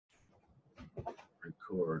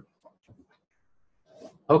Record.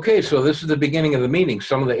 Okay, so this is the beginning of the meeting.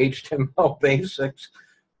 Some of the HTML basics.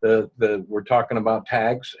 We're talking about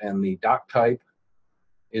tags, and the doc type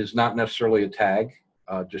is not necessarily a tag.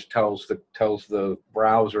 Just tells the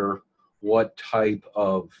browser what type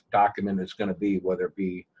of document it's going to be, whether it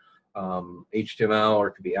be HTML or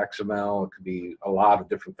it could be XML. It could be a lot of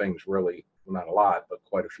different things, really. Well, not a lot, but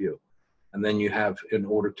quite a few. And then you have, in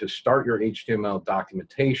order to start your HTML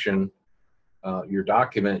documentation, your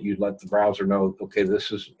document, you let the browser know, okay,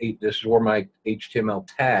 this is where my HTML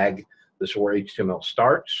tag, this is where HTML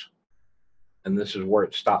starts, and this is where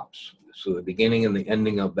it stops. So the beginning and the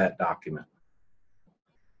ending of that document.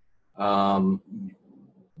 On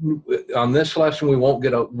this lesson, we won't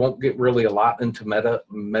get really a lot into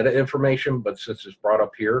meta information, but since it's brought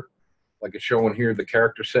up here, like it's showing here, the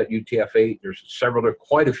character set UTF-8, there's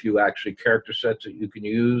quite a few actually character sets that you can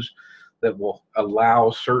use that will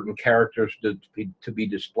allow certain characters to be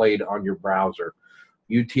displayed on your browser.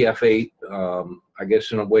 UTF-8, I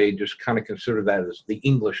guess in a way, just kind of consider that as the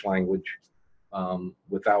English language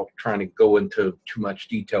without trying to go into too much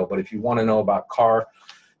detail. But if you want to know about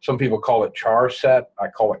some people call it char set, I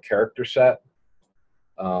call it character set.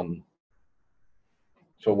 So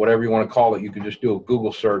whatever you want to call it, you can just do a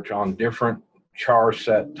Google search on different char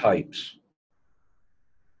set types.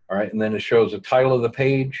 All right, and then it shows the title of the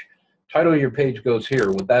page. Title of your page goes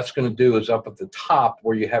here. What that's going to do is up at the top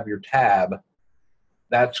where you have your tab,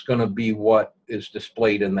 that's going to be what is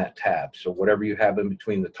displayed in that tab. So whatever you have in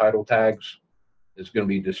between the title tags is going to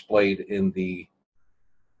be displayed in the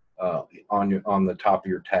on the top of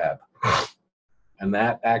your tab. And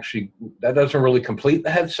that doesn't really complete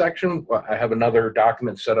the head section. I have another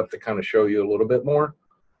document set up to kind of show you a little bit more.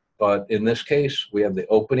 But in this case, we have the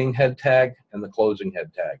opening head tag and the closing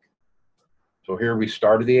head tag. So here we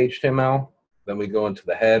started the HTML, then we go into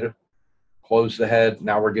the head, close the head.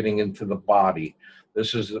 Now we're getting into the body.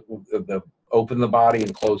 This is the open the body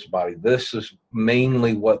and close the body. This is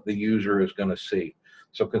mainly what the user is going to see.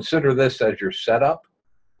 So consider this as your setup,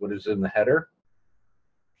 what is in the header.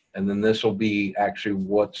 And then this will be actually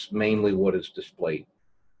mainly what is displayed.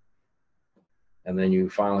 And then you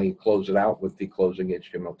finally close it out with the closing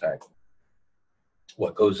HTML tag.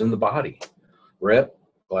 What goes in the body? Rip,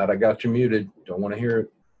 glad I got you muted. Don't want to hear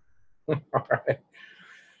it. All right.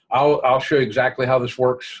 I'll show you exactly how this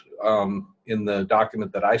works in the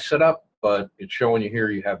document that I set up, but it's showing you here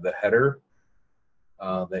you have the header,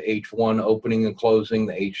 the H1 opening and closing,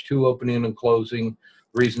 the H2 opening and closing.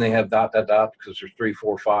 The reason they have ... because there's 3,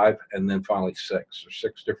 4, 5, and then finally 6. There's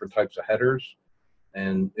 6 different types of headers,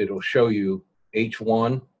 and it'll show you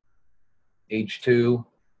H1, H2,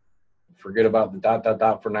 forget about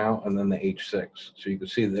the ... for now, and then the H6. So you can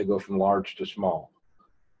see that they go from large to small.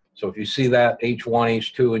 So if you see that H1,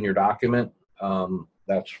 H2 in your document,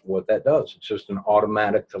 that's what that does. It's just an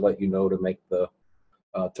automatic to let you know to make to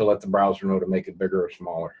let the browser know to make it bigger or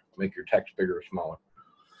smaller, make your text bigger or smaller.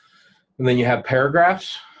 And then you have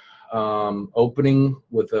paragraphs, opening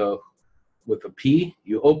with a P.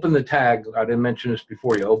 You open the tag, I didn't mention this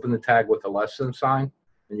before, you open the tag with a less than sign,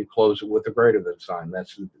 and you close it with a greater than sign.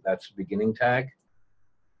 That's the beginning tag.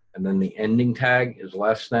 And then the ending tag is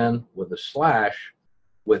less than with a slash,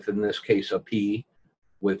 with, in this case, a P,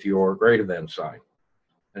 with your greater than sign.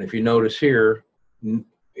 And if you notice here, and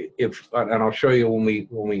I'll show you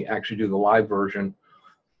when we actually do the live version,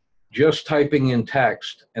 just typing in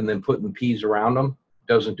text and then putting P's around them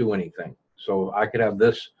doesn't do anything. So I could have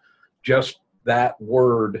just that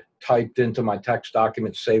word typed into my text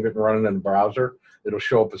document, save it and run it in the browser, it'll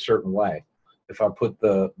show up a certain way. If I put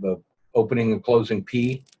the opening and closing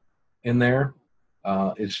P in there,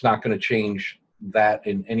 it's not going to change that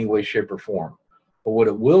in any way, shape, or form. But what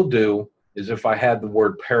it will do is if I had the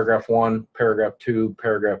word paragraph 1, paragraph 2,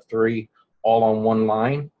 paragraph 3 all on one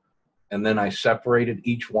line, and then I separated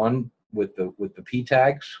each one with the P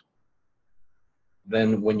tags,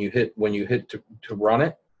 then when you hit to run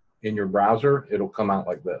it in your browser, it'll come out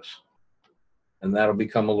like this. And that'll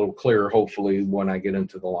become a little clearer, hopefully, when I get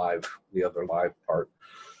into the other live part.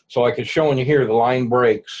 So like it's showing you here, the line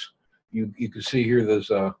breaks. You can see here there's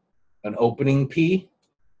an opening P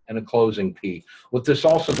and a closing P. What this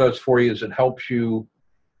also does for you is it helps you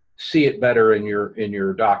see it better in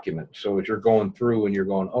your document. So as you're going through and you're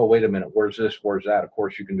going, oh, wait a minute, where's this, where's that? Of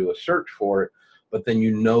course, you can do a search for it, but then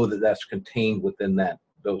you know that that's contained within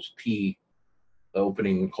those P, the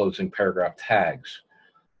opening and closing paragraph tags.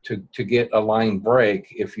 To get a line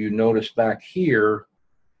break, if you notice back here,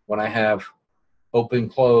 when I have open,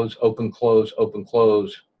 close, open, close, open,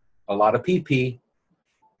 close, a lot of PP,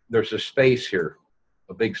 there's a space here,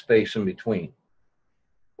 a big space in between.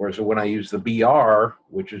 Whereas when I use the BR,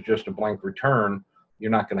 which is just a blank return, you're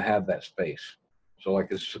not going to have that space. So like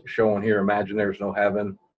it's showing here, imagine there's no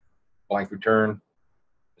heaven, blank return.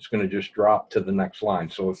 It's going to just drop to the next line.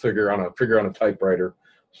 So a figure on a typewriter,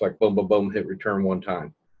 it's like boom, boom, boom, hit return one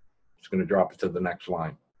time. It's going to drop it to the next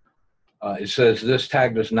line. It says this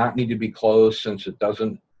tag does not need to be closed since it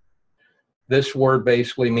doesn't. This word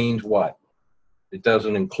basically means what? It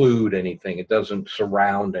doesn't include anything. It doesn't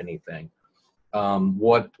surround anything.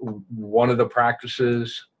 One of the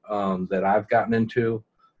practices that I've gotten into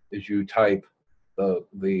is you type the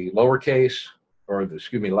lowercase, or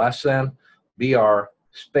excuse me, less than, BR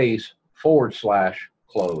space /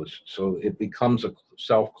 close. So it becomes a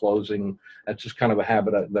self-closing. That's just kind of a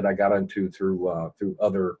habit that I got into through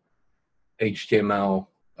other HTML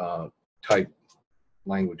type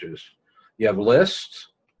languages. You have lists,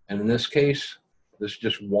 and in this case, this is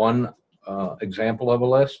just one example of a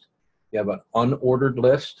list. You have an unordered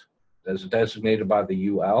list that's designated by the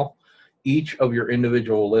UL. Each of your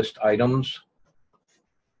individual list items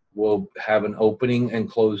will have an opening and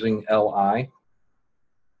closing LI,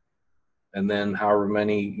 and then however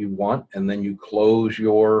many you want, and then you close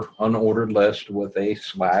your unordered list with a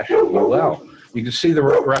 /UL. You can see the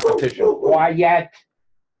repetition. Quiet.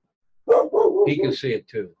 He can see it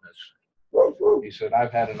too. He said,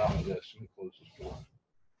 I've had enough of this. Let me close this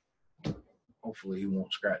door. Hopefully he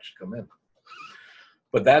won't scratch to come in.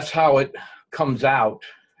 But that's how it comes out.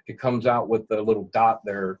 It comes out with the little dot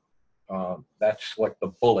there. That's like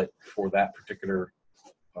the bullet for that particular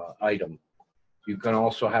item. You can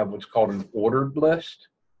also have what's called an ordered list.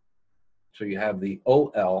 So you have the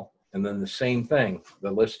OL, and then the same thing.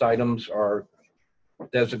 The list items are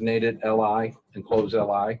designated LI and close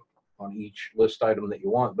LI on each list item that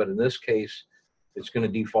you want. But in this case, it's going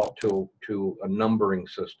to default to a numbering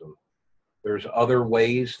system. There's other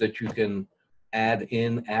ways that you can add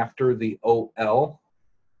in after the OL,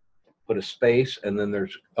 put a space, and then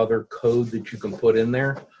there's other code that you can put in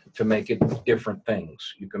there to make it different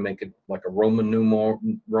things. You can make it like a Roman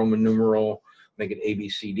numeral, make it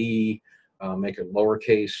ABCD, make it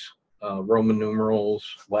lowercase Roman numerals,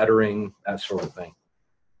 lettering, that sort of thing.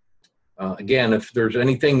 Again, if there's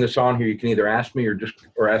anything that's on here, you can either ask me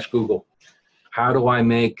or ask Google. How do I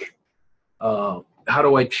make, how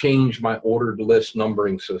do I change my ordered list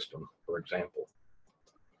numbering system, for example?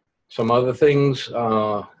 Some other things,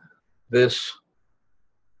 this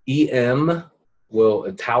EM will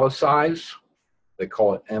italicize. They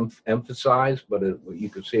call it emphasize, but you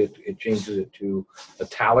can see it changes it to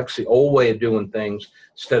italics. The old way of doing things,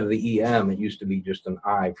 instead of the EM, it used to be just an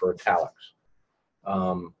I for italics.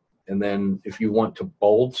 And then if you want to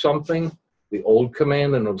bold something, the old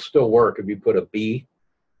command, and it'll still work if you put a B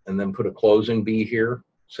and then put a closing B here,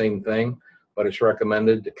 same thing, but it's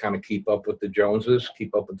recommended to kind of keep up with the Joneses,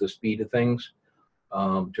 keep up with the speed of things,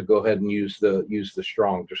 to go ahead and use the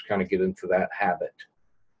strong, just kind of get into that habit.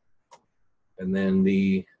 And then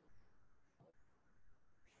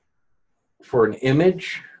for an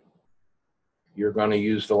image, you're going to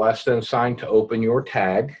use the less than sign to open your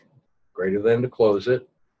tag, greater than to close it.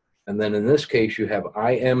 And then in this case, you have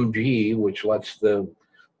IMG, which lets the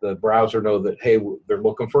browser know that, hey, they're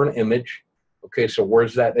looking for an image. Okay, so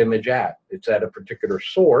where's that image at? It's at a particular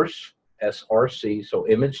source, SRC, so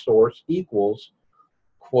image source equals,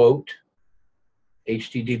 quote,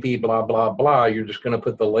 HTTP, blah, blah, blah. You're just going to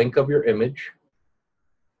put the link of your image,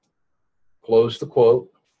 close the quote,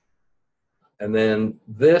 and then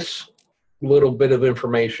this little bit of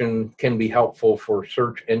information can be helpful for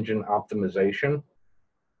search engine optimization.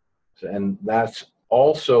 And that's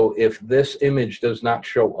also, if this image does not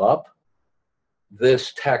show up,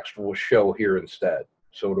 this text will show here instead.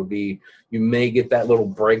 So it'll be, you may get that little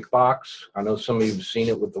break box. I know some of you have seen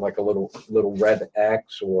it with like a little red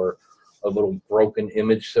X or a little broken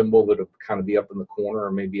image symbol that'll kind of be up in the corner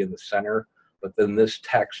or maybe in the center. But then this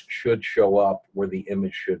text should show up where the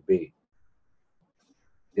image should be,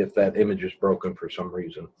 if that image is broken for some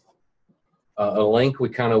reason. A link, we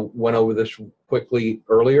kind of went over this quickly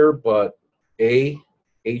earlier, but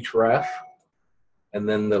href, and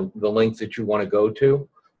then the link that you want to go to,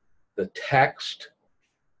 the text,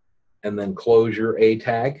 and then close your A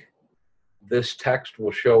tag. This text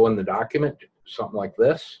will show in the document, something like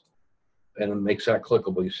this, and it makes that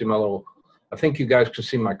clickable. You see my little, I think you guys can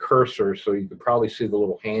see my cursor, so you could probably see the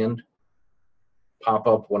little hand pop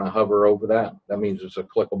up when I hover over that. That means it's a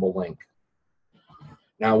clickable link.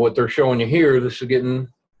 Now what they're showing you here, this is getting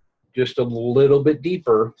just a little bit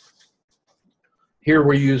deeper. Here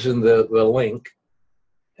we're using the link,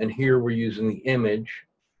 and here we're using the image,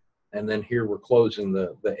 and then here we're closing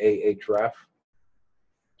the ahref.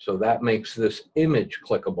 So that makes this image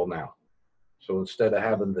clickable now. So instead of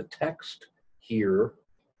having the text here,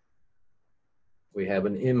 we have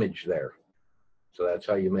an image there. So that's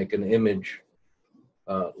how you make an image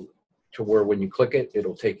to where when you click it,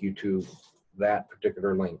 it'll take you to that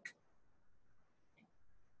particular link.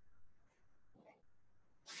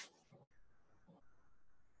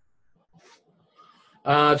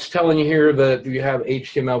 It's telling you here that you have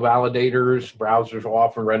HTML validators. Browsers will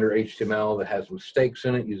often render HTML that has mistakes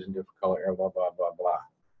in it using different color, blah, blah, blah, blah.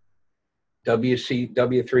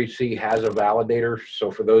 W3C has a validator. So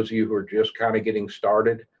for those of you who are just kind of getting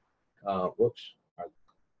started, whoops, I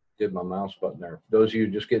did my mouse button there. Those of you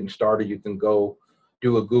just getting started, you can go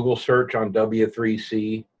do a Google search on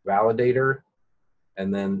W3C validator,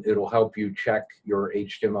 and then it'll help you check your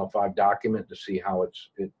HTML5 document to see how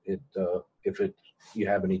if you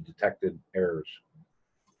have any detected errors.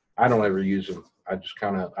 I don't ever use them. I just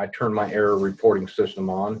I turn my error reporting system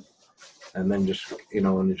on, and then just,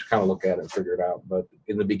 and just kind of look at it and figure it out. But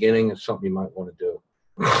in the beginning, it's something you might want to do.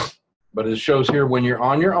 But it shows here when you're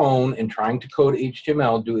on your own and trying to code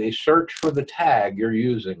HTML, do a search for the tag you're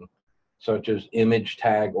using, such as image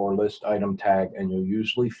tag or list item tag, and you'll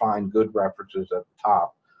usually find good references at the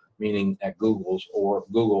top, meaning at Google or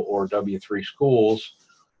W3 Schools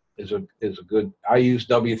is a good. I use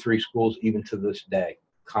W3 Schools even to this day,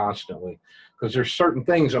 constantly, because there's certain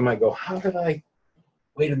things I might go, how did I,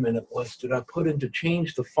 wait a minute, did I put in to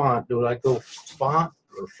change the font? Do I go font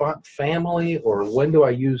or font family, or when do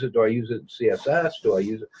I use it? Do I use it in CSS? Do I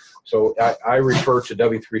use it? So I refer to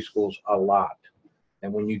W3 Schools a lot.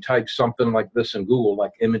 And when you type something like this in Google,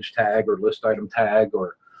 like image tag or list item tag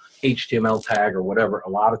or HTML tag or whatever, a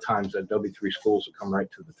lot of times that W3 Schools will come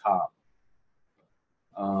right to the top.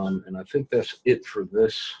 And I think that's it for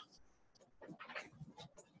this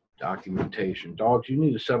documentation. Dogs, you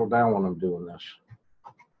need to settle down when I'm doing this.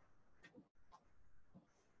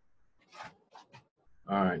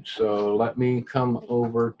 All right, so let me come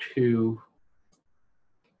over to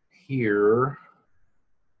here.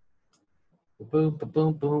 Boom, boom,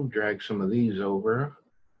 boom, boom, drag some of these over.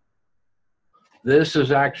 This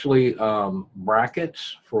is actually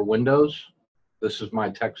brackets for Windows. This is my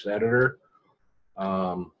text editor,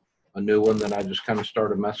 a new one that I just kind of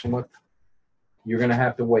started messing with. You're gonna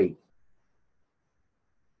have to wait.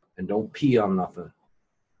 And don't pee on nothing.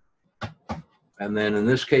 And then in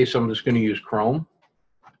this case, I'm just gonna use Chrome.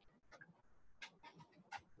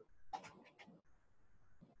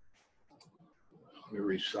 Let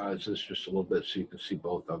me resize this just a little bit so you can see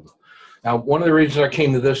both of them. Now, one of the reasons I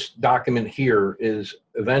came to this document here is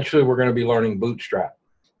eventually we're going to be learning Bootstrap.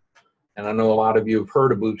 And I know a lot of you have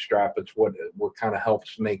heard of Bootstrap. It's what kind of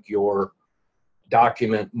helps make your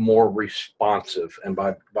document more responsive. And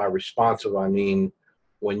by responsive, I mean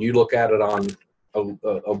when you look at it on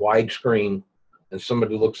a wide screen and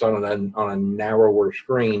somebody looks on a narrower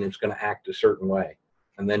screen, it's going to act a certain way.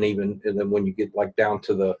 And then when you get like down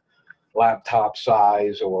to the laptop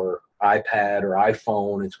size or iPad or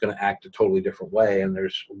iPhone, it's going to act a totally different way. And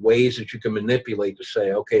there's ways that you can manipulate to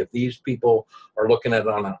say, okay, if these people are looking at it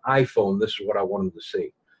on an iPhone, this is what I want them to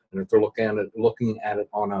see. And if they're looking at it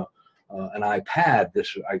on an iPad,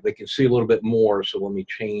 they can see a little bit more. So let me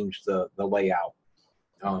change the layout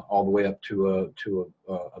all the way up to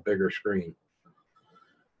a bigger screen.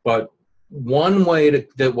 But one way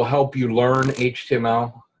that will help you learn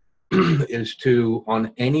HTML is to,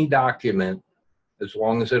 on any document, as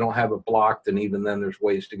long as they don't have it blocked, and even then there's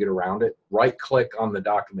ways to get around it, right click on the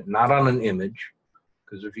document, not on an image,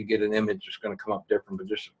 because if you get an image, it's going to come up different, but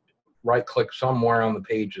just right click somewhere on the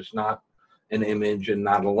page that's not an image and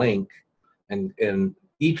not a link. And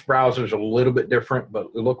each browser is a little bit different,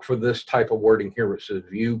 but look for this type of wording here where it says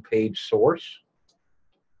view page source.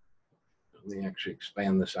 Let me actually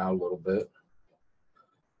expand this out a little bit.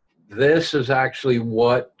 This is actually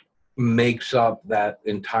what makes up that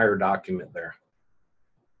entire document there.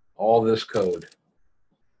 All this code.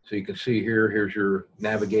 So you can see here's your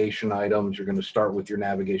navigation items. You're going to start with your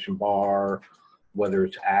navigation bar, whether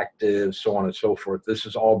it's active, so on and so forth. This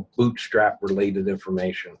is all Bootstrap related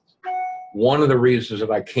information. One of the reasons that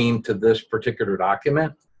I came to this particular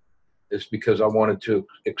document is because I wanted to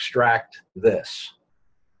extract this.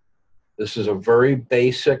 This is a very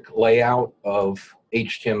basic layout of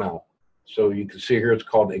HTML. So you can see here it's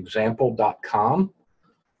called example.com.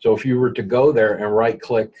 So if you were to go there and right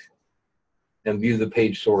click and view the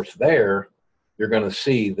page source there, you're going to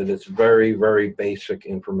see that it's very, very basic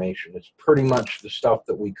information. It's pretty much the stuff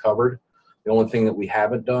that we covered. The only thing that we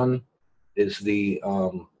haven't done is the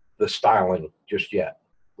styling just yet.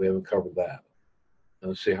 We haven't covered that.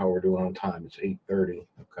 Let's see how we're doing on time. It's 8:30.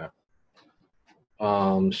 Okay.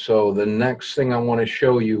 So the next thing I want to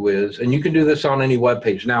show you is, and you can do this on any web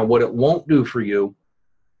page. Now, what it won't do for you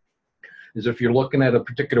is if you're looking at a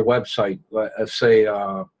particular website, let's say,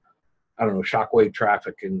 I don't know, Shockwave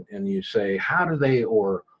Traffic, and you say, how do they,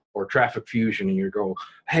 or Traffic Fusion, and you go,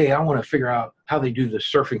 hey, I want to figure out how they do the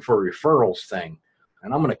surfing for referrals thing,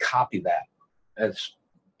 and I'm going to copy that. That's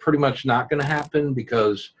pretty much not going to happen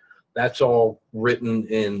because that's all written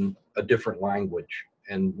in a different language.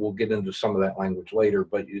 And we'll get into some of that language later,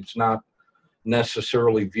 but it's not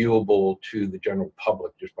necessarily viewable to the general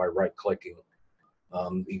public just by right-clicking.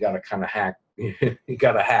 You got to kind of hack. You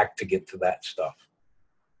got to hack to get to that stuff.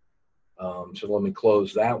 So let me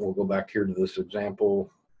close that. We'll go back here to this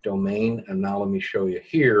example domain, and now let me show you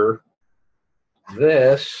here.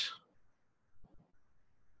 This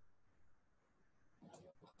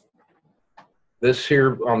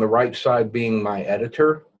here on the right side being my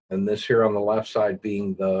editor, and this here on the left side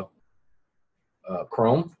being the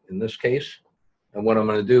Chrome in this case. And what I'm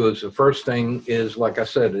going to do is, the first thing is, like I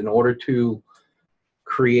said, in order to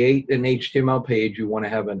create an HTML page, you want to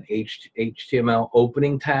have an HTML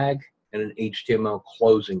opening tag and an HTML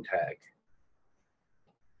closing tag.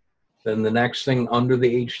 Then the next thing under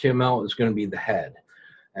the HTML is going to be the head.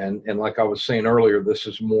 And like I was saying earlier, this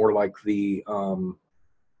is more like the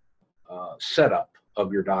setup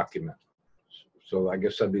of your document. So I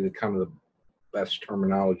guess that'd be the kind of the best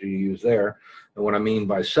terminology you use there. And what I mean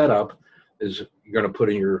by setup is you're going to put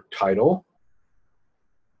in your title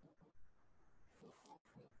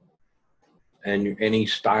and any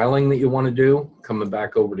styling that you want to do. Coming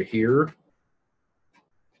back over to here.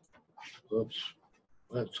 Oops.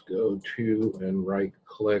 Let's go to and right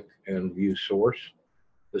click and view source.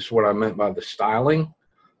 This is what I meant by the styling.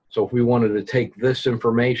 So if we wanted to take this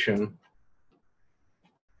information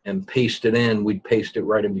and paste it in, we'd paste it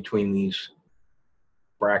right in between these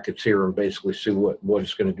brackets here and basically see what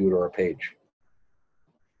it's going to do to our page.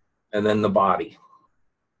 And then the body.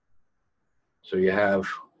 So you have,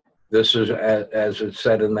 this is as it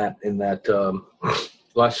said in that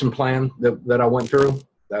lesson plan that I went through.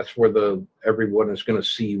 That's where everyone is going to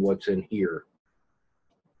see what's in here,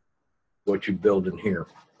 what you build in here.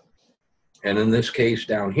 And in this case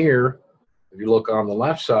down here, if you look on the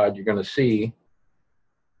left side, you're going to see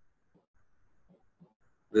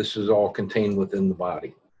this is all contained within the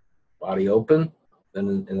body. Body open,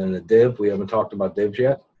 and then a div. We haven't talked about divs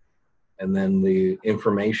yet. And then the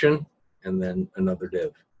information, and then another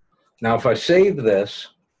div. Now, if I save this,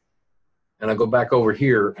 and I go back over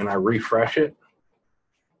here and I refresh it,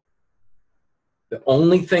 the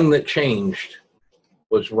only thing that changed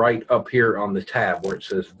was right up here on the tab where it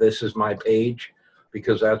says, this is my page,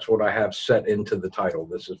 because that's what I have set into the title.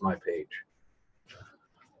 This is my page.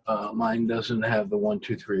 Mine doesn't have the 1,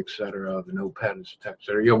 2, 3, etc. The Notepad is text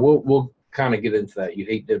editor. Yeah, we'll kind of get into that. You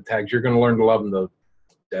hate div tags. You're going to learn to love them, though,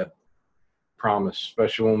 Deb. Promise.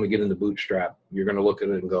 Especially when we get into Bootstrap. You're going to look at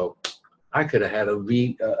it and go, I could have had a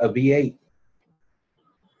V8.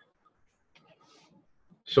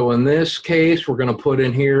 So in this case, we're going to put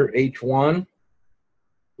in here H1,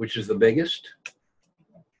 which is the biggest.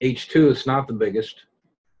 H2 is not the biggest.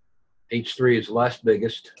 H3 is less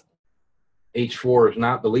biggest. H4 is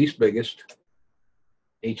not the least biggest.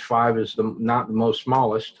 H5 is not the most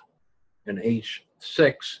smallest. And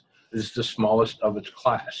H6 is the smallest of its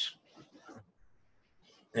class.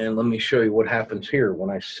 And let me show you what happens here. When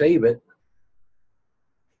I save it,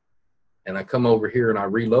 and I come over here and I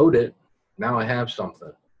reload it, now I have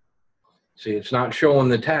something. See, it's not showing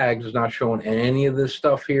the tags. It's not showing any of this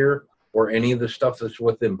stuff here or any of the stuff that's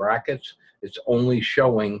within brackets. It's only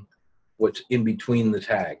showing what's in between the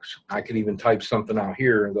tags. I could even type something out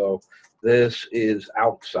here and go, this is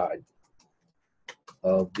outside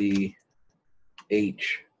of the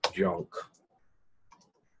H junk.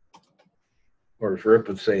 Or as Rip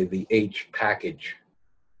would say, the H package.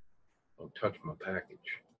 Don't touch my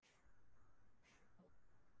package.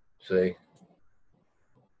 See?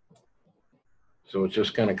 So it's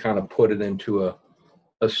just going to kind of put it into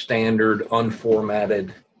a standard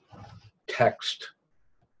unformatted text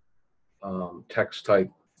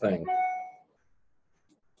type thing.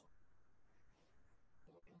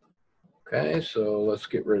 Okay, so let's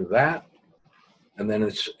get rid of that. And then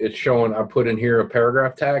it's showing, I put in here a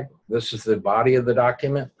paragraph tag. This is the body of the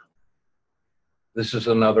document. This is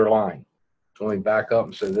another line. So let me back up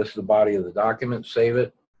and say this is the body of the document, save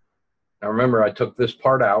it. Now remember, I took this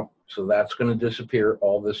part out, so that's going to disappear.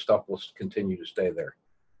 All this stuff will continue to stay there.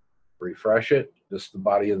 Refresh it. This is the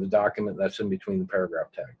body of the document. That's in between the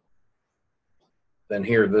paragraph tag. Then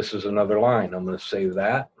here, this is another line. I'm going to save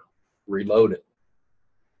that, reload it.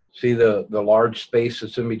 See the large space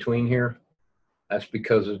that's in between here? That's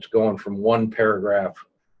because it's going from one paragraph,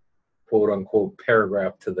 quote unquote,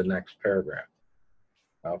 paragraph to the next paragraph.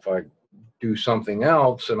 Now, if I do something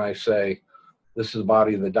else and I say, this is the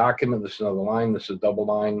body of the document, this is another line, this is a double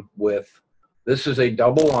line with, this is a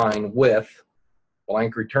double line with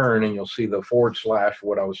blank return, and you'll see the /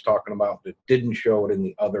 what I was talking about that didn't show it in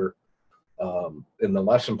the other, in the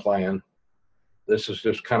lesson plan. This is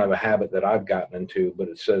just kind of a habit that I've gotten into, but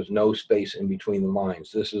it says no space in between the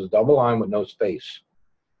lines. This is a double line with no space.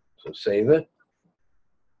 So save it,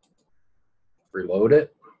 reload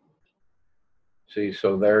it. See,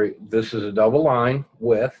 so there, this is a double line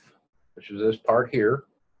with, which is this part here.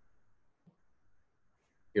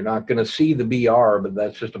 You're not going to see the BR, but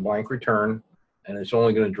that's just a blank return, and it's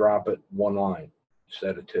only going to drop it one line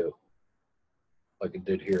instead of two, like it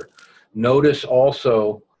did here. Notice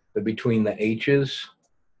also that between the H's,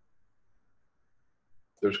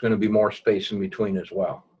 there's going to be more space in between as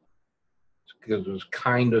well, because it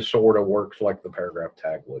kind of sort of works like the paragraph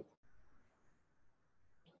tag would.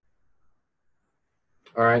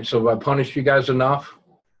 All right, so have I punished you guys enough?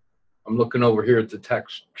 I'm looking over here at the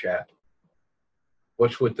text chat.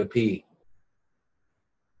 What's with the P?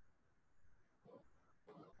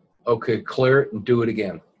 Okay, clear it and do it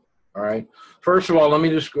again. All right. First of all, let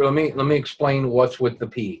me explain what's with the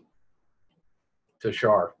P to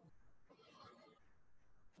Shar.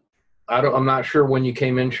 I'm not sure when you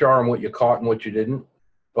came in, Shar, and what you caught and what you didn't,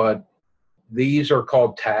 but these are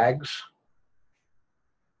called tags.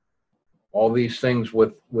 All these things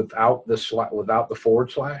without the /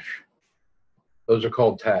 those are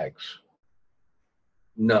called tags.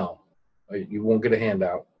 No, you won't get a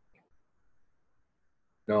handout.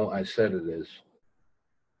 No, I said it is.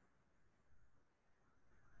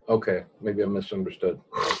 Okay, maybe I misunderstood.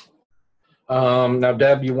 Now,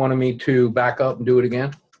 Deb, you wanted me to back up and do it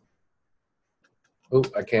again? Oh,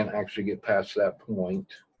 I can't actually get past that point.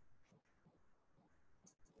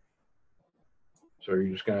 So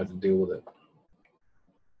you're just going to have to deal with it.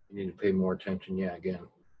 You need to pay more attention. Yeah, again.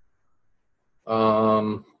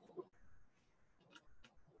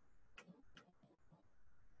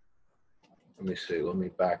 Let me see. Let me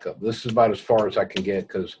back up. This is about as far as I can get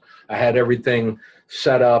because I had everything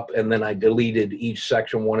set up and then I deleted each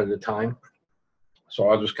section one at a time. So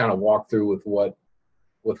I'll just kind of walk through with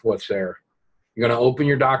what's there. You're going to open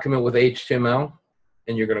your document with HTML,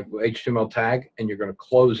 and you're going to HTML tag, and you're going to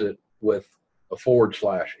close it with a /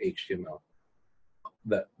 HTML.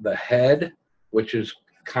 The head, which is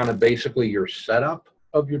kind of basically your setup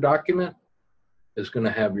of your document, is going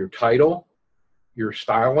to have your title, your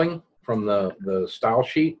styling from the style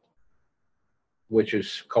sheet, which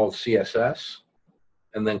is called CSS,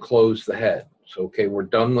 and then close the head. So, okay, we're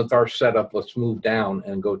done with our setup. Let's move down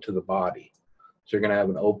and go to the body. So you're going to have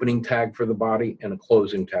an opening tag for the body and a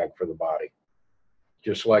closing tag for the body.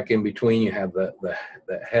 Just like in between, you have the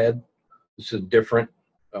head. This is a different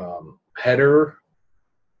header,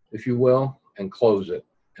 if you will, and close it.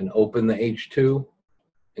 And open the H2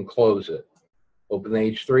 and close it. Open the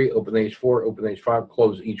H3, open the H4, open the H5,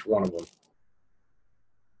 close each one of them.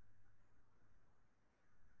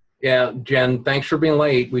 Yeah, Jen, thanks for being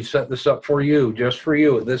late. We set this up for you, just for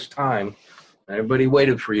you at this time. Everybody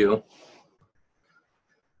waited for you.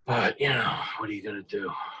 But, you know, what are you going to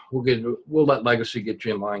do? We'll let Legacy get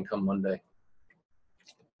you in line come Monday.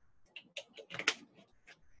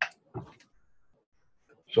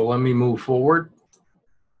 So let me move forward.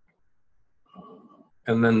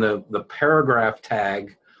 And then the paragraph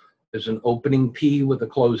tag is an opening P with a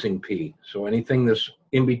closing P. So anything that's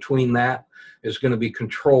in between that is going to be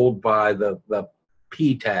controlled by the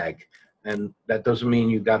P tag. And that doesn't mean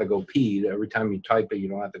you got to go P. Every time you type it, you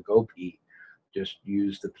don't have to go P. Just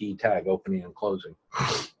use the P tag, opening and closing.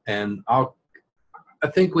 And I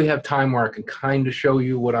think we have time where I can kind of show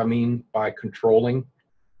you what I mean by controlling.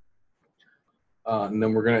 And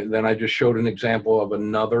then I just showed an example of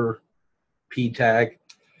another P tag.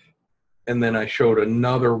 And then I showed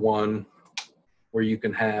another one where you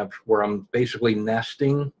can have, where I'm basically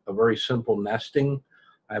nesting, a very simple nesting.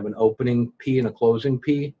 I have an opening P and a closing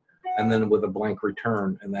P, and then with a blank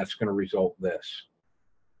return, and that's going to result this.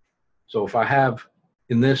 So if I have,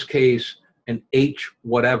 in this case, an H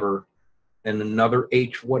whatever and another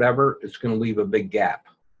H whatever, it's going to leave a big gap.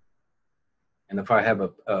 And if I have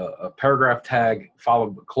a paragraph tag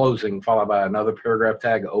closing followed by another paragraph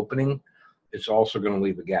tag opening, it's also going to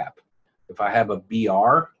leave a gap. If I have a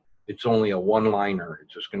BR, it's only a one-liner.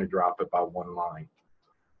 It's just going to drop it by one line.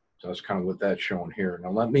 So that's kind of what that's showing here.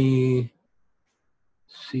 Now let me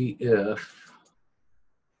see if,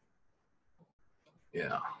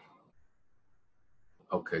 yeah.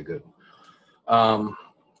 Okay, good.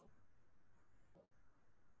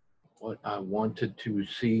 what I wanted to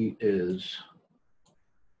see is,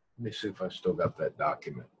 let me see if I still got that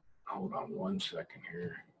document. Hold on one second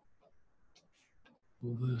here.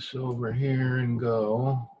 Move this over here and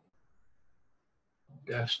go.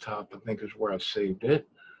 Desktop, I think, is where I saved it.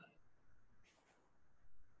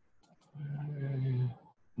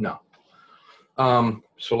 No.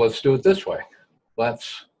 So let's do it this way.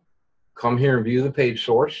 Let's come here and view the page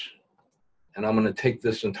source. And I'm going to take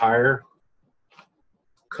this entire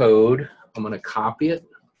code. I'm going to copy it.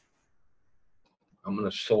 I'm going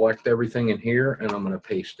to select everything in here and I'm going to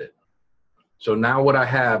paste it. So now what I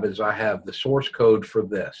have is I have the source code for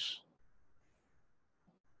this.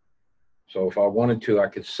 So if I wanted to, I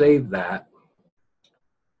could save that.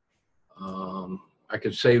 I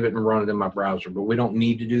could save it and run it in my browser, but we don't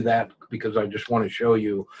need to do that because I just want to show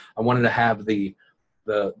you. I wanted to have the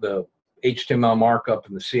HTML markup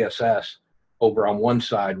and the CSS over on one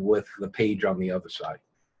side with the page on the other side.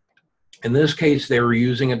 In this case, they were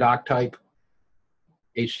using a doc type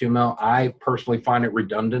HTML. I personally find it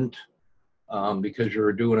redundant because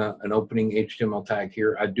you're doing an opening HTML tag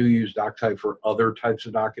here. I do use doc type for other types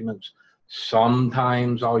of documents.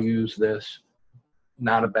 Sometimes I'll use this.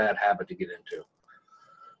 Not a bad habit to get into.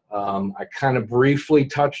 I kind of briefly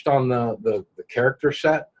touched on the character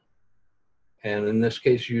set, and in this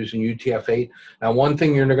case using UTF-8. Now, one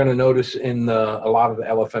thing you're going to notice in a lot of the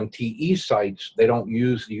LFMTE sites, they don't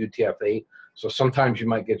use the UTF-8, so sometimes you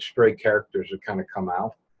might get stray characters that kind of come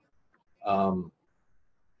out.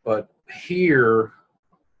 But here,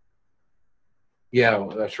 yeah,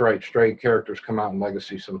 that's right, stray characters come out in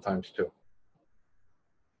Legacy sometimes too.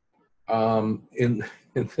 In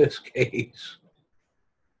this case,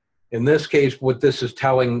 what this is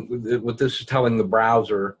telling the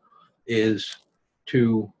browser is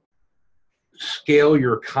to scale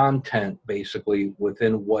your content basically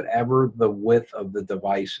within whatever the width of the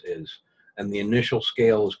device is, and the initial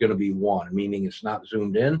scale is going to be 1, meaning it's not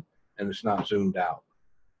zoomed in and it's not zoomed out.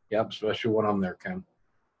 Yep, especially when I'm there, Ken.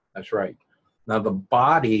 That's right. Now the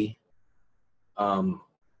body,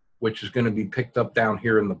 which is going to be picked up down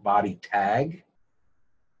here in the body tag.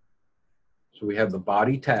 So we have the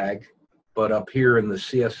body tag, but up here in the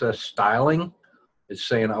CSS styling, it's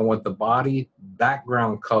saying I want the body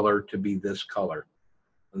background color to be this color.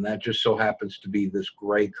 And that just so happens to be this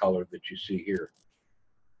gray color that you see here.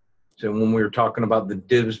 So when we were talking about the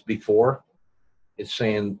divs before, it's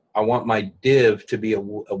saying I want my div to be a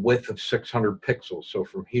width of 600 pixels. So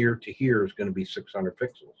from here to here is going to be 600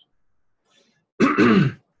 pixels.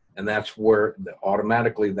 And that's where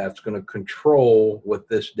automatically that's going to control what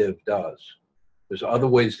this div does. There's other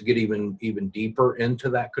ways to get even deeper into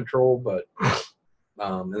that control, but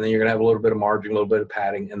and then you're going to have a little bit of margin, a little bit of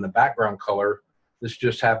padding, and the background color. This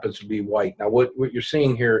just happens to be white. Now, what you're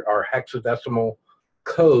seeing here are hexadecimal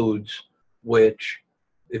codes, which,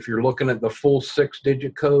 if you're looking at the full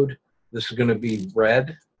 6-digit code, this is going to be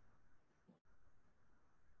red,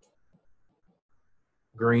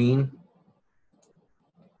 green,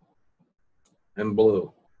 and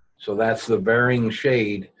blue. So that's the varying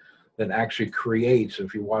shade that actually creates,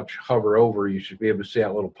 if you hover over, you should be able to see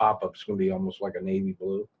that little pop-up. It's going to be almost like a navy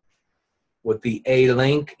blue. What the A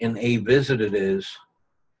link and A visited is,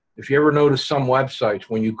 if you ever notice some websites,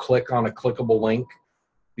 when you click on a clickable link,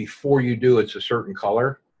 before you do, it's a certain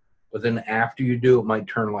color, but then after you do, it might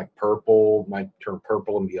turn like purple, might turn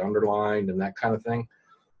purple and be underlined and that kind of thing.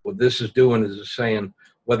 What this is doing is it's saying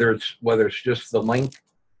whether it's just the link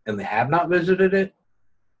and they have not visited it,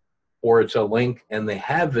 or it's a link and they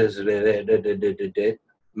have visited it,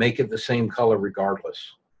 make it the same color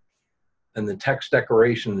regardless. And the text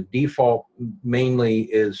decoration, the default mainly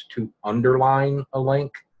is to underline a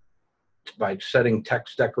link by setting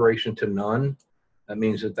text decoration to none. That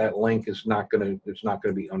means that link is not going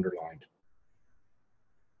to be underlined.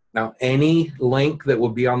 Now, any link that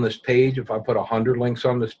would be on this page, if I put 100 links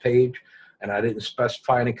on this page and I didn't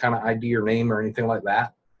specify any kind of ID or name or anything like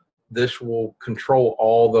that, this will control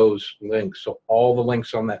all those links. So all the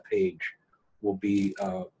links on that page will be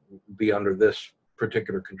under this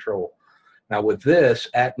particular control. Now with this,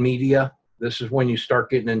 at media, this is when you start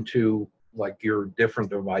getting into like your different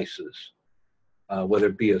devices, whether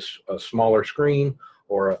it be a smaller screen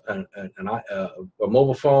or a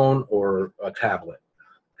mobile phone or a tablet.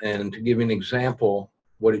 And to give you an example,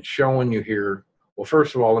 what it's showing you here, well,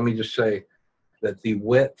 first of all, let me just say that the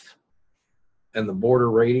width and the border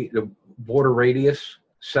radius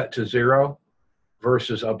set to 0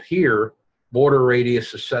 versus up here, border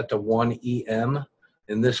radius is set to 1 EM.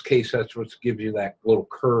 In this case, that's what gives you that little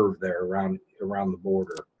curve there around the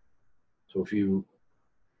border. So if you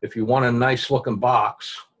want a nice looking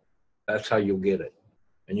box, that's how you'll get it.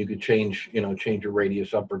 and you could change, change your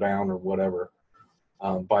radius up or down or whatever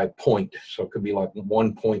by point. So it could be like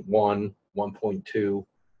 1.1, 1.2,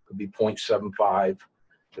 could be 0.75.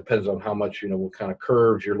 Depends on how much, what kind of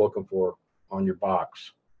curves you're looking for on your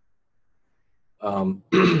box. And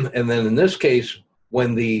then in this case,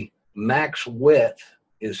 when the max width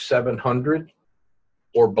is 700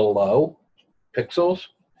 or below pixels,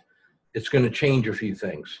 it's going to change a few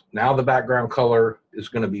things. Now the background color is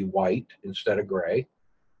going to be white instead of gray.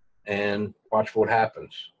 And watch what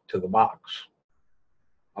happens to the box.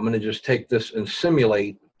 I'm going to just take this and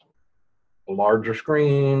simulate a larger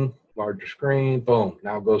screen, boom.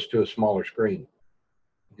 Now it goes to a smaller screen.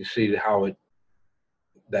 You see how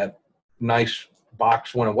that nice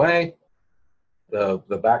box went away.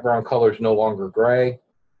 The background color is no longer gray.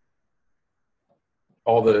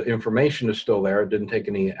 All the information is still there. It didn't take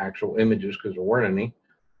any actual images because there weren't any.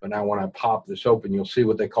 But now when I pop this open, you'll see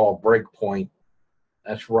what they call a breakpoint.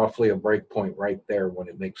 That's roughly a breakpoint right there when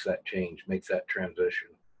it makes that change, makes that transition.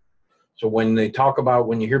 So when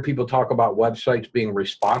you hear people talk about websites being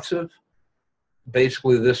responsive,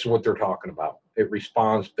 basically this is what they're talking about. It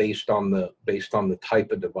responds based on the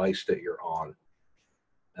type of device that you're on.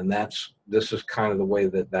 And this is kind of the way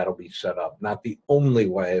that'll be set up. Not the only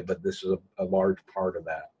way, but this is a large part of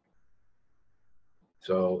that.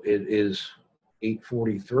 So it is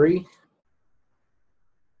 8:43.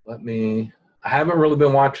 I haven't really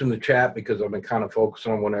been watching the chat because I've been kind of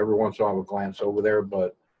focusing on when every once in a while I would glance over there,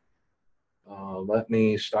 but let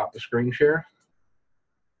me stop the screen share.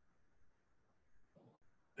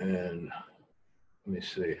 And let me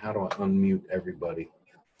see, how do I unmute everybody?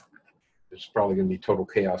 It's probably going to be total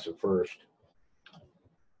chaos at first.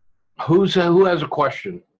 Who has a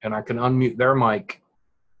question? And I can unmute their mic.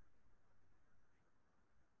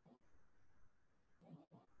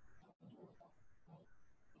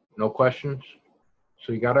 No questions?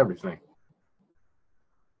 So you got everything.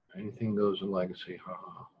 Anything goes in legacy.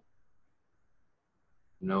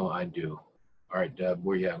 No, I do. All right, Deb,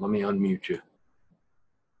 where you at? Let me unmute you.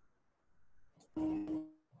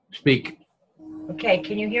 Speak. Okay,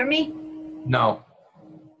 can you hear me? No.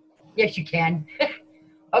 Yes, you can.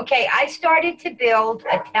 Okay, I started to build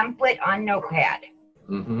a template on Notepad.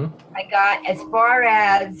 Mm-hmm. I got as far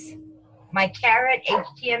as my carrot,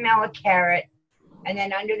 HTML, a carrot, and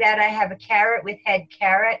then under that I have a carrot with head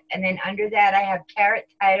carrot, and then under that I have carrot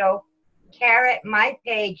title, carrot, my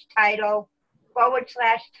page title,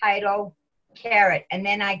 / title, carrot, and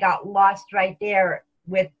then I got lost right there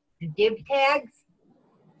with the div tags.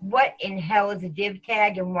 What in hell is a div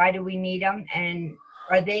tag and why do we need them? And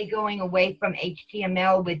are they going away from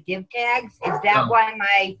HTML with div tags? Is that why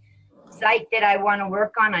my site that I want to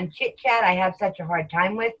work on Chit Chat I have such a hard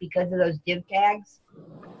time with because of those div tags?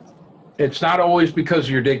 It's not always because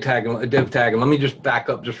of your div tag. And let me just back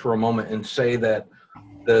up just for a moment and say that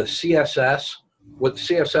the CSS, what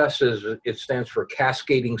CSS is, it stands for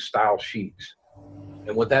Cascading Style Sheets.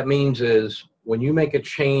 And what that means is when you make a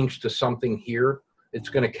change to something here, it's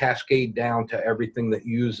going to cascade down to everything that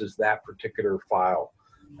uses that particular file.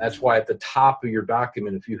 That's why at the top of your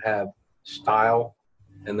document, if you have style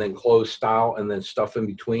and then close style and then stuff in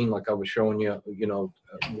between, like I was showing you,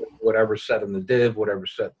 whatever's set in the div,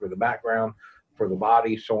 whatever's set for the background, for the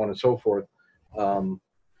body, so on and so forth.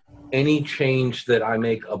 Any change that I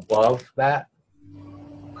make above that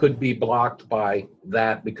could be blocked by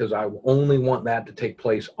that because I only want that to take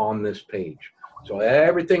place on this page. So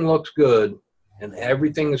everything looks good and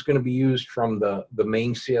everything is going to be used from the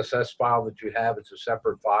main CSS file that you have. It's a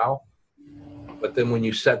separate file. But then when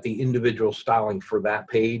you set the individual styling for that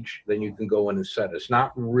page, then you can go in and set it. It's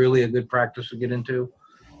not really a good practice to get into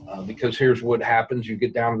because here's what happens. You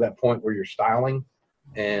get down to that point where you're styling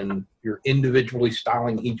and you're individually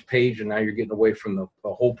styling each page, and now you're getting away from the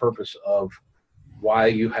whole purpose of why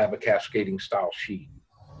you have a cascading style sheet.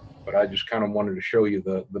 But I just kind of wanted to show you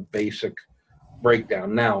the basic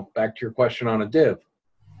breakdown. Now, back to your question on a div.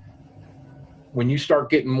 When you start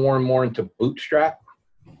getting more and more into Bootstrap,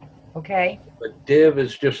 okay, a div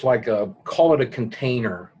is just like call it a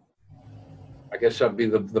container. I guess that'd be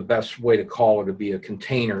the best way to call it, to be a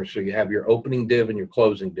container. So you have your opening div and your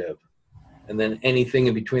closing div. And then anything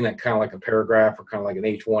in between that, kind of like a paragraph or kind of like an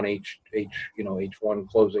H1, H1,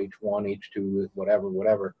 close H1, H2,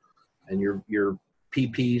 whatever. And your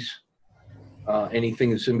PPs, anything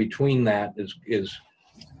that's in between that is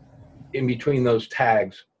in between those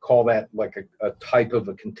tags, call that like a type of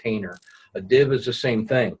a container. A div is the same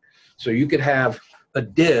thing. So you could have a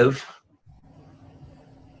div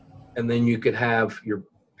and then you could have your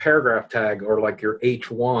paragraph tag or like your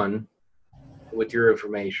H1 with your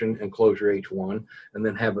information and close your H1, and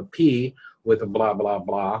then have a P with a blah, blah,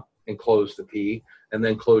 blah, and close the P, and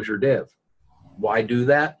then close your div. Why do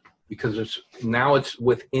that? Because now it's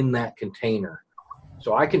within that container.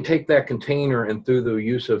 So I can take that container and through the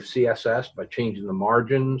use of CSS by changing the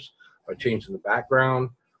margins, by changing the background,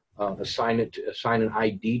 assign an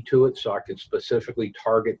ID to it so I can specifically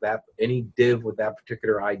target that any div with that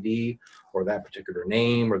particular ID or that particular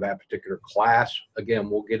name or that particular class. Again,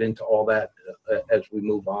 we'll get into all that as we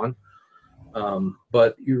move on.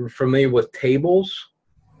 But you're familiar with tables?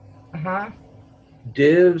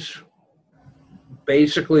 Divs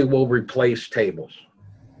basically will replace tables.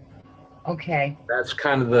 Okay. That's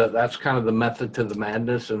kind of the method to the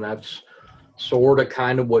madness, and that's sort of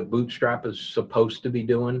kind of what Bootstrap is supposed to be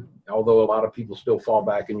doing, although a lot of people still fall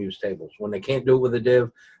back and use tables. When they can't do it with a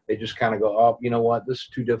div, they just kind of go, oh, you know what, this is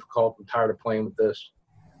too difficult, I'm tired of playing with this.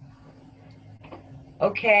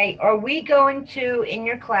 Okay, are we going to, in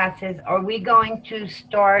your classes, are we going to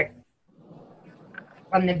start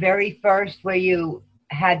from the very first where you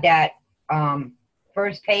had that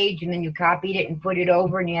first page and then you copied it and put it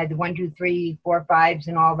over and you had the 1, 2, 3, 4, 5s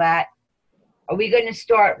and all that? Are we going to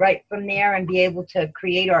start right from there and be able to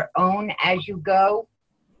create our own as you go?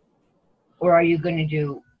 Or are you going to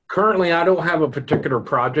do? Currently, I don't have a particular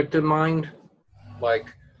project in mind. Like,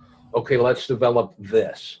 okay, let's develop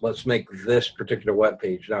this. Let's make this particular web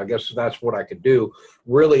page. Now, I guess that's what I could do.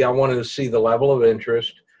 Really, I wanted to see the level of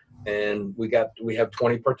interest, and we have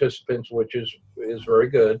 20 participants, which is very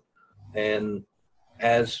good. And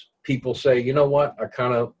as people say, you know what, I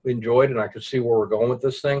kind of enjoyed and I could see where we're going with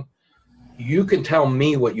this thing. You can tell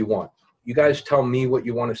me what you want. You guys tell me what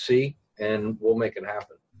you want to see, and we'll make it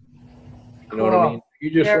happen. You know what I mean? You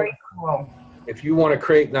just very cool. If you want to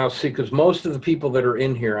create now, see, because most of the people that are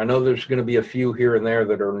in here, I know there's going to be a few here and there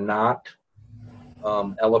that are not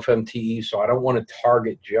LFMTE, so I don't want to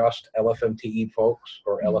target just LFMTE folks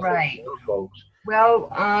or LFMTE folks. Well,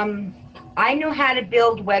 I know how to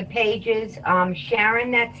build web pages. Sharon,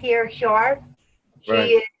 that's here, Sharp, she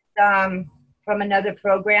is from another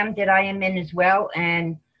program that I am in as well,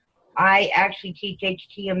 and I actually teach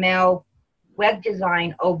HTML web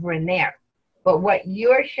design over in there. But what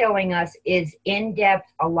you're showing us is in-depth,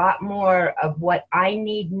 a lot more of what I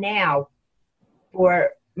need now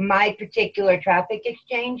for my particular traffic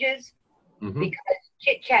exchanges, because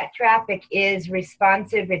Chit Chat Traffic is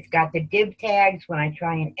responsive. It's got the div tags when I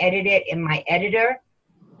try and edit it in my editor.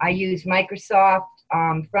 I use Microsoft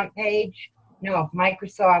front page. No,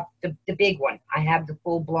 Microsoft, the big one. I have the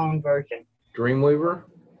full-blown version. Dreamweaver?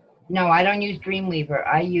 No, I don't use Dreamweaver.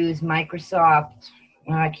 I use Microsoft.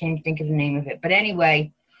 I can't think of the name of it. But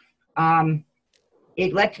anyway,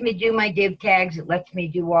 it lets me do my div tags. It lets me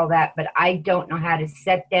do all that. But I don't know how to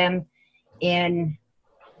set them in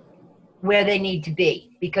where they need to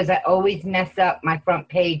be, because I always mess up my front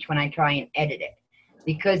page when I try and edit it,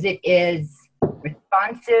 because it is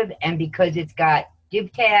responsive and because it's got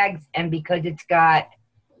div tags and because it's got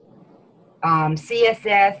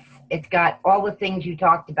CSS. It's got all the things you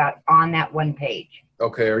talked about on that one page.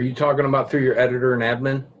 Okay, are you talking about through your editor and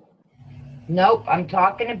admin? Nope, I'm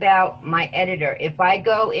talking about my editor. If I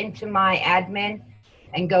go into my admin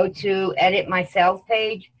and go to edit my sales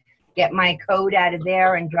page, get my code out of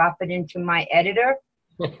there and drop it into my editor,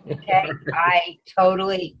 okay, I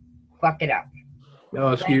totally fuck it up.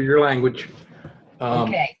 No, excuse your language.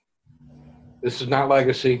 Okay. This is not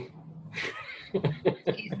legacy.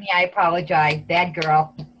 Excuse me, I apologize. Bad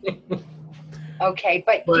girl. Okay,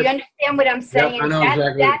 but do you understand what I'm saying? Yep, I know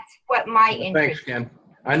exactly. That's what my interest. Thanks, Ken.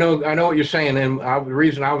 I know what you're saying, and the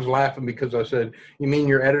reason I was laughing because I said, "You mean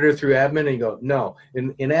your editor through admin?" And you go, "No,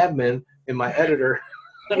 in admin, in my editor."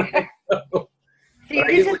 See,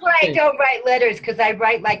 this is why I don't write letters, because I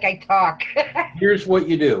write like I talk. Here's what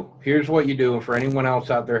you do. Here's what you do, and for anyone else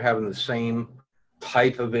out there having the same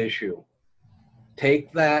type of issue,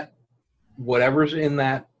 take that, whatever's in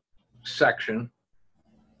that section.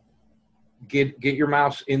 Get your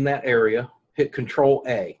mouse in that area, hit Control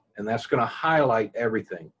A, and that's going to highlight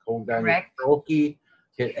everything. Hold down your Control key,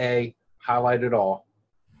 hit A, highlight it all.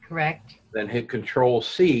 Correct. Then hit Control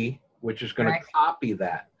C, which is going to copy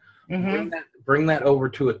that. Bring that over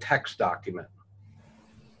to a text document.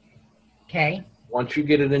 Okay. Once you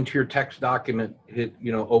get it into your text document, hit,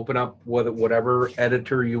 open up whatever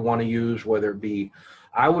editor you want to use, whether it be,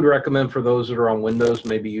 I would recommend for those that are on Windows,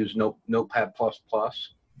 maybe use Notepad++.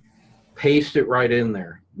 Paste it right in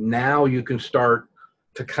there. Now you can start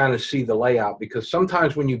to kind of see the layout, because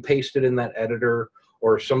sometimes when you paste it in that editor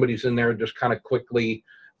or somebody's in there just kind of quickly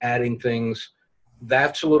adding things,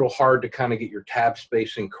 that's a little hard to kind of get your tab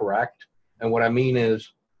spacing correct. And what I mean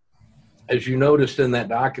is, as you noticed in that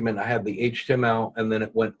document, I had the HTML and then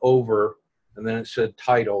it went over and then it said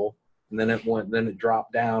title, and then it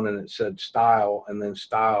dropped down and it said style, and then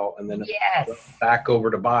style, and then it went Yes. back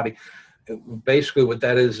over to body. Basically what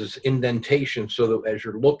that is indentation, so that as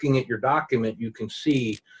you're looking at your document, you can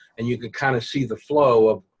see, and you can kind of see the flow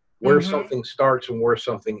of where something starts and where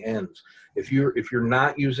something ends. If you're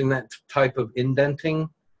not using that type of indenting,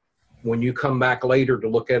 when you come back later to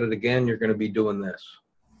look at it again, you're going to be doing this.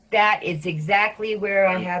 That is exactly where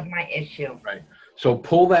I have my issue. Right. So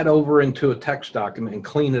pull that over into a text document and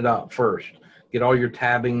clean it up first. Get all your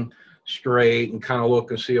tabbing straight and kind of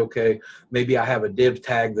look and see, okay, maybe I have a div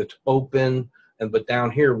tag that's open, but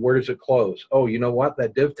down here, where does it close? Oh, you know what?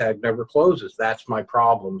 That div tag never closes. That's my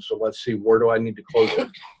problem. So let's see, where do I need to close that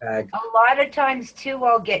tag? A lot of times too,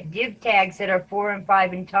 I'll get div tags that are 4 and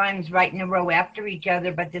 5 and times right in a row after each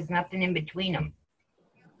other, but there's nothing in between them.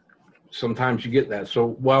 Sometimes you get that.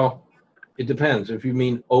 So, well, it depends. If you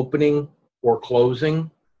mean opening or closing.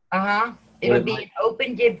 It'll be an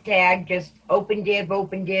open div tag, just open div,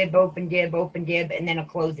 open div, open div, open div, and then a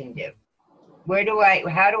closing div.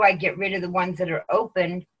 How do I get rid of the ones that are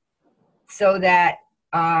open so that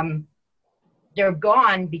they're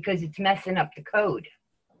gone, because it's messing up the code?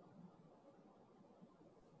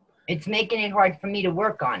 It's making it hard for me to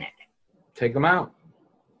work on it. Take them out.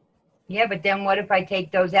 Yeah, but then what if I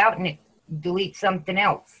take those out and it deletes something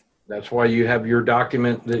else? That's why you have your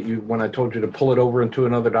document that when I told you to pull it over into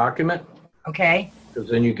another document. Okay. Because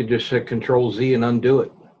then you could just hit Control Z and undo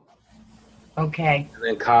it. Okay. And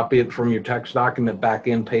then copy it from your text document back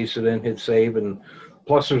in, paste it in, hit save. And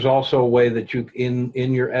plus there's also a way that you in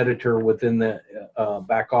your editor within the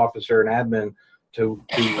back office or an admin to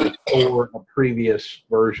restore a previous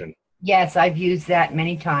version. Yes, I've used that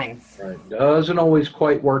many times. Right. Doesn't always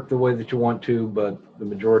quite work the way that you want to, but the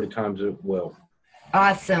majority of times it will.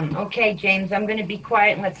 Awesome. Okay, James, I'm going to be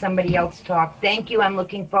quiet and let somebody else talk. Thank you. I'm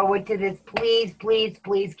looking forward to this. Please, please,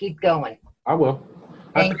 please keep going. I will.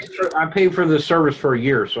 I paid for this service for a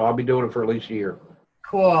year, so I'll be doing it for at least a year.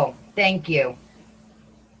 Cool. Thank you.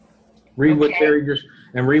 Read what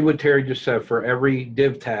Terry just said. For every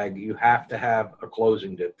div tag, you have to have a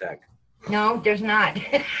closing div tag. No, there's not.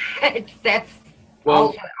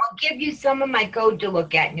 Well, I'll give you some of my code to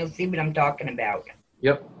look at, and you'll see what I'm talking about.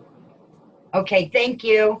 Yep. Okay, thank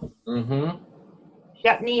you. Mm-hmm.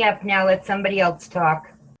 Shut me up now. Let somebody else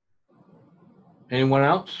talk. Anyone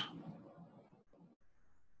else?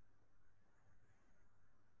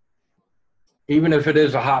 Even if it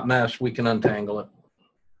is a hot mess, we can untangle it.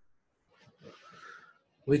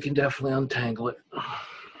 We can definitely untangle it.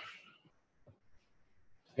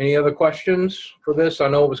 Any other questions for this? I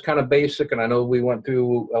know it was kind of basic, and I know we went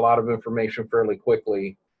through a lot of information fairly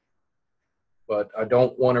quickly, but I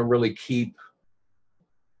don't want to really keep,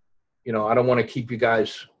 I don't want to keep you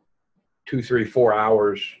guys 2, 3, 4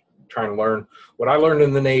 hours trying to learn. What I learned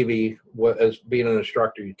in the Navy as being an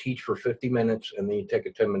instructor, you teach for 50 minutes and then you take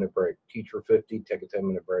a 10-minute break. Teach for 50, take a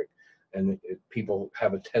 10-minute break. And people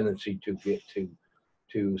have a tendency to get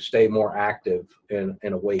to stay more active and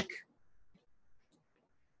awake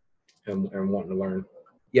and wanting to learn.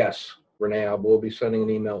 Yes, Renee, I will be sending an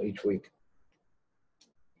email each week.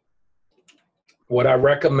 What I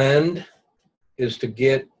recommend is to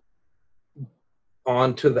get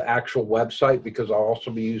onto the actual website, because I'll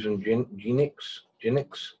also be using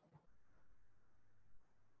Genix.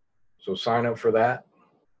 So sign up for that.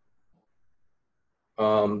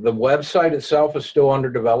 The website itself is still under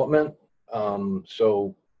development.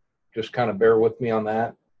 So just kind of bear with me on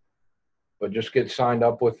that, but just get signed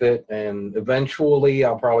up with it. And eventually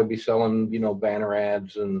I'll probably be selling, banner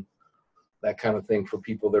ads and that kind of thing for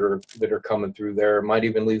people that are coming through there. Might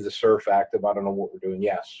even leave the surf active. I don't know what we're doing.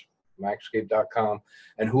 Yes. maxxscape.com.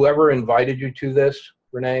 And whoever invited you to this,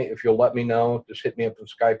 Renee, if you'll let me know, just hit me up on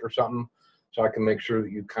Skype or something so I can make sure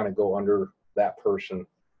that you kind of go under that person.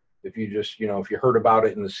 If you just, if you heard about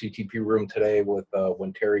it in the CTP room today with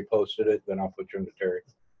when Terry posted it, then I'll put you into Terry.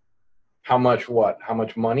 How much what? How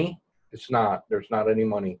much money? It's not. There's not any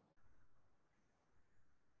money.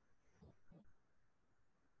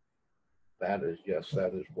 That is, yes,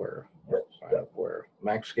 that is where. Sign up where?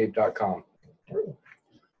 maxxscape.com.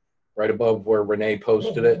 Right above where Renee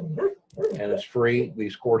posted it, and it's free.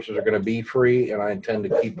 These courses are going to be free, and I intend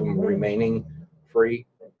to keep them remaining free.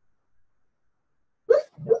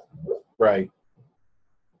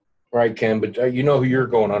 Right, Ken, but you know who you're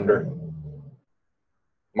going under.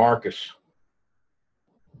 Marcus.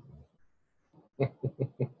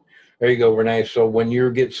 There you go, Renee. So when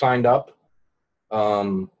you get signed up,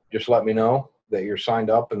 just let me know that you're signed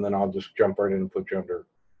up, and then I'll just jump right in and put you under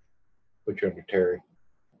Terry.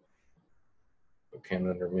 Put Ken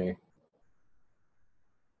under me.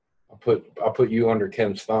 I'll put you under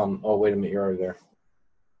Ken's thumb. Oh, wait a minute, you're already there.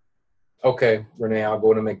 Okay, Renee, I'll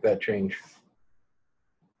go in and make that change.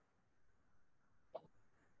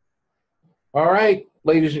 All right,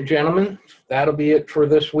 ladies and gentlemen, that'll be it for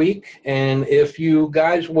this week. And if you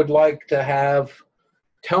guys would like to have,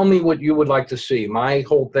 tell me what you would like to see. My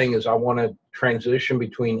whole thing is I want to transition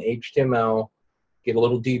between HTML, get a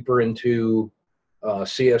little deeper into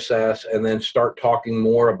CSS, and then start talking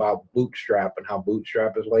more about Bootstrap and how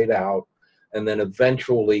Bootstrap is laid out. And then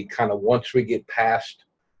eventually, kind of once we get past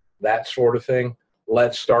that sort of thing,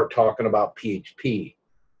 let's start talking about PHP.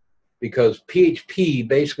 Because PHP,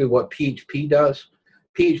 basically what PHP does,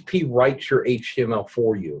 PHP writes your HTML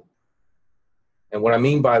for you. And what I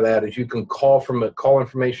mean by that is you can call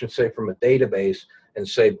information, say from a database, and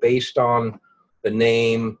say based on the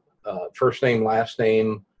name, first name, last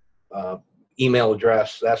name, email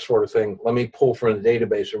address, that sort of thing, let me pull from the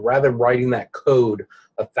database. And rather than writing that code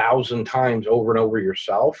 1,000 times over and over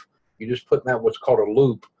yourself, you just put in that what's called a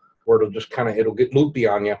loop, where it'll just it'll get loopy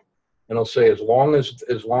on you. And it'll say, as long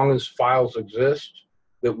as files exist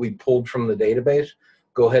that we pulled from the database,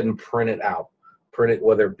 go ahead and print it out. Print it,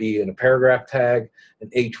 whether it be in a paragraph tag, an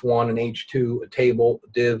H1, an H2, a table,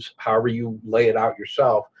 divs, however you lay it out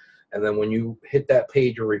yourself. And then when you hit that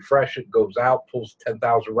page or refresh it, goes out, pulls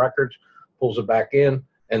 10,000 records, pulls it back in,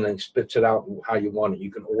 and then spits it out how you want it.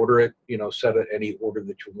 You can order it, set it any order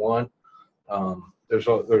that you want. There's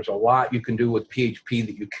a lot you can do with PHP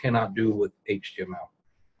that you cannot do with HTML.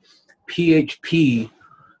 PHP, if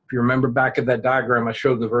you remember back at that diagram I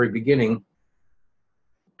showed in the very beginning,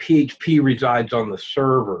 PHP resides on the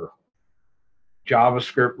server.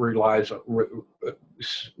 JavaScript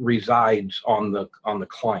resides on the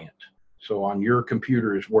client. So on your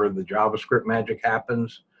computer is where the JavaScript magic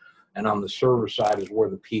happens, and on the server side is where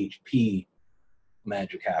the PHP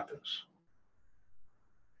magic happens.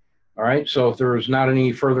 All right, so if there's not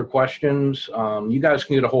any further questions, you guys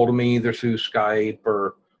can get a hold of me either through Skype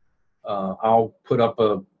or I'll put up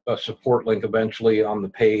a support link eventually on the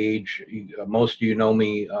page. Most of you know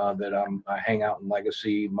me that I hang out in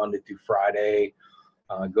Legacy Monday through Friday.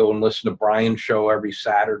 Go and listen to Brian's show every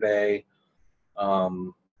Saturday.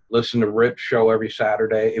 Listen to Rip's show every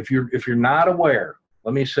Saturday. If you're not aware,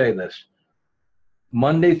 let me say this: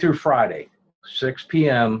 Monday through Friday, 6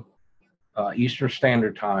 p.m. Eastern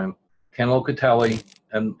Standard Time. Ken Locatelli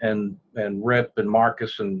and Rip and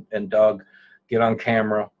Marcus and Doug get on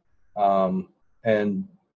camera and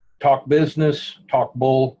talk business, talk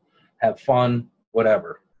bull, have fun,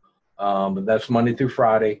 whatever. But that's Monday through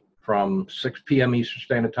Friday from 6 p.m. Eastern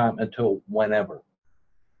Standard Time until whenever.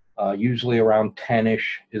 Usually around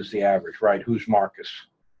 10-ish is the average, right? Who's Marcus?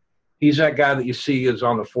 He's that guy that you see is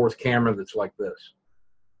on the fourth camera that's like this.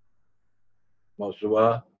 Most of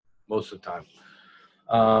the time.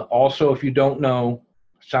 Also, if you don't know,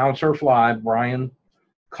 SoundSurf Live, Brian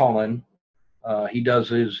Cullen, he does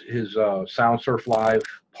his SoundSurf Live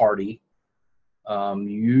party,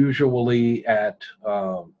 usually at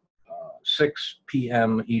 6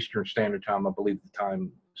 p.m. Eastern Standard Time, I believe the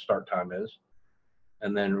start time is.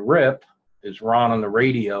 And then Rip is Ron on the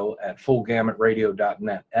radio at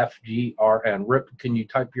fullgammatradio.net, FGRN. Rip, can you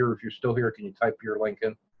type if you're still here, can you type your link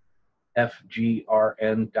in?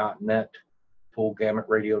 FGRN.net,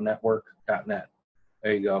 fullgammatradionetwork.net.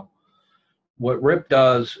 There you go. What Rip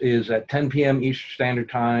does is at 10 p.m. Eastern Standard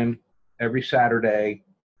Time every Saturday,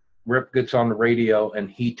 Rip gets on the radio and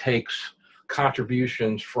he takes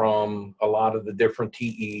contributions from a lot of the different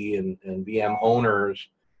TE and VM owners,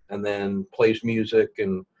 and then plays music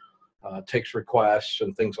and takes requests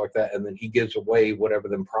and things like that, and then he gives away whatever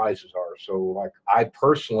them prizes are. So like I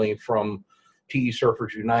personally, from TE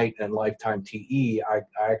Surfers Unite and Lifetime TE, I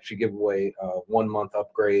actually give away 1 month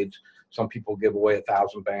upgrades. Some people give away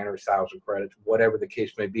 1,000 banners, 1,000 credits, whatever the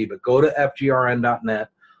case may be. But go to fgrn.net,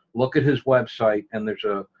 look at his website, and there's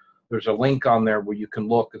a link on there where you can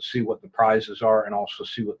look and see what the prizes are and also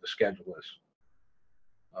see what the schedule is.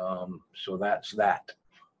 So that's that.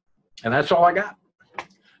 And that's all I got.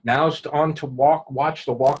 Now it's on to watch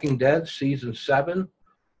The Walking Dead Season 7.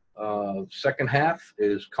 Second half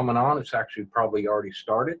is coming on. It's actually probably already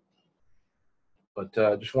started. But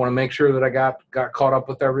just want to make sure that I got caught up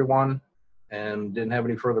with everyone and didn't have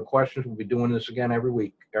any further questions. We'll be doing this again every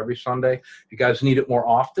week, every Sunday. If you guys need it more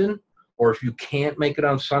often, or if you can't make it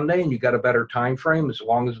on Sunday and you got a better time frame, as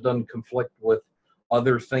long as it doesn't conflict with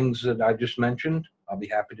other things that I just mentioned, I'll be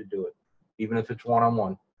happy to do it, even if it's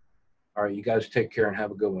one-on-one. All right, you guys take care and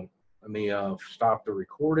have a good one. Let me stop the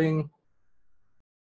recording.